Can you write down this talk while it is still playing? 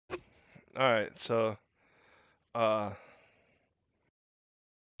All right, so uh,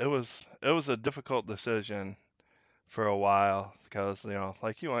 it was a difficult decision for a while because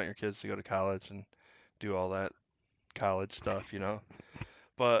like you want your kids to go to college and do all that college stuff,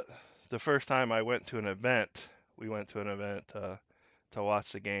 But the first time I went to an event, we went to an event to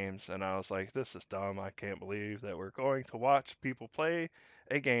watch the games, and I was like, this is dumb. I can't believe that we're going to watch people play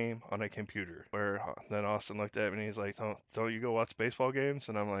a game on a computer. Where then Austin looked at me and he's like, don't you go watch baseball games?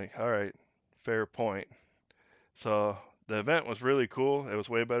 And I'm like, all right, fair point. So the event was really cool. It was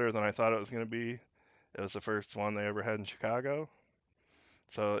way better than I thought it was going to be. It was the first one they ever had in Chicago.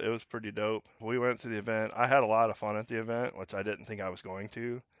 So it was pretty dope. We went to the event. I had a lot of fun at the event, which I didn't think I was going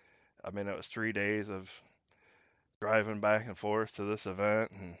to. I mean, it was 3 days of driving back and forth to this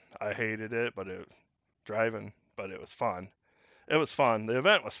event, and I hated it, but it was fun. It was fun. The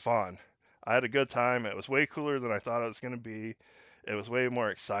event was fun. I had a good time. It was way cooler than I thought it was going to be. It was way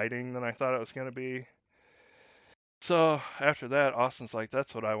more exciting than I thought it was going to be. So after that, Austin's like,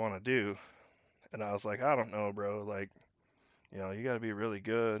 that's what I want to do. And I was like, I don't know, bro. Like, you got to be really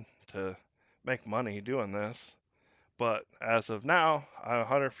good to make money doing this. But as of now, I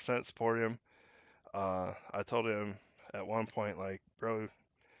 100% support him. I told him at one point, like, bro,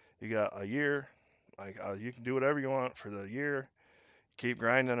 you got a year. Like, you can do whatever you want for the year. Keep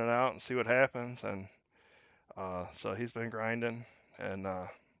grinding it out and see what happens. And so he's been grinding, and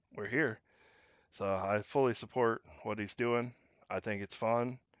we're here. So I fully support what he's doing. I think it's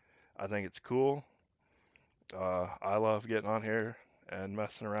fun. I think it's cool. I love getting on here and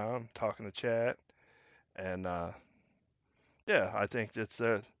messing around, talking to chat, and yeah, I think it's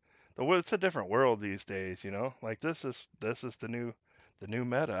a different world these days. Like this is the new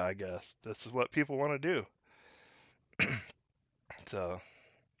meta, I guess. This is what people want to do. So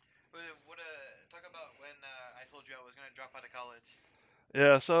What talk about when I told you I was gonna drop out of college.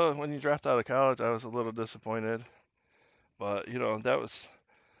 yeah, so when you dropped out of college, I was a little disappointed, but that was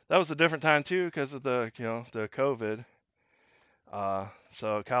a different time too because of the COVID.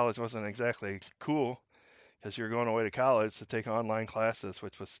 So college wasn't exactly cool because you're going away to college to take online classes,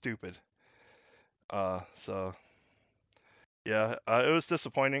 which was stupid. So yeah, it was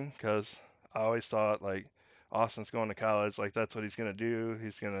disappointing because I always thought like Austin's going to college, like that's what he's gonna do.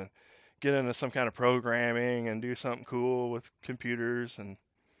 He's gonna get into some kind of programming and do something cool with computers and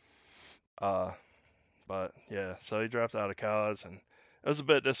uh but yeah, so he dropped out of college and it was a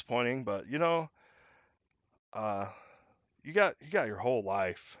bit disappointing, but uh you got your whole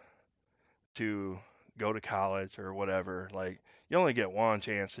life to go to college or whatever. Like you only get one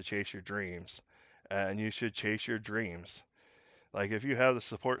chance to chase your dreams and you should chase your dreams. Like if you have the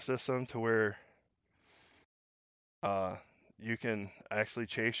support system to where uh you can actually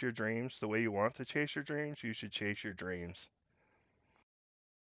chase your dreams the way you want to chase your dreams, you should chase your dreams.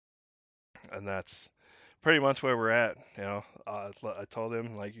 And that's pretty much where we're at. I told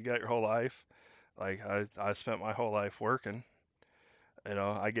him like you got your whole life. Like I spent my whole life working.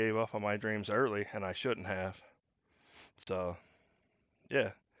 I gave up on my dreams early and I shouldn't have. So,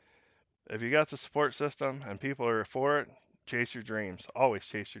 yeah, if you got the support system and people are for it, chase your dreams. Always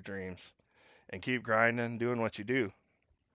chase your dreams and keep grinding, doing what you do.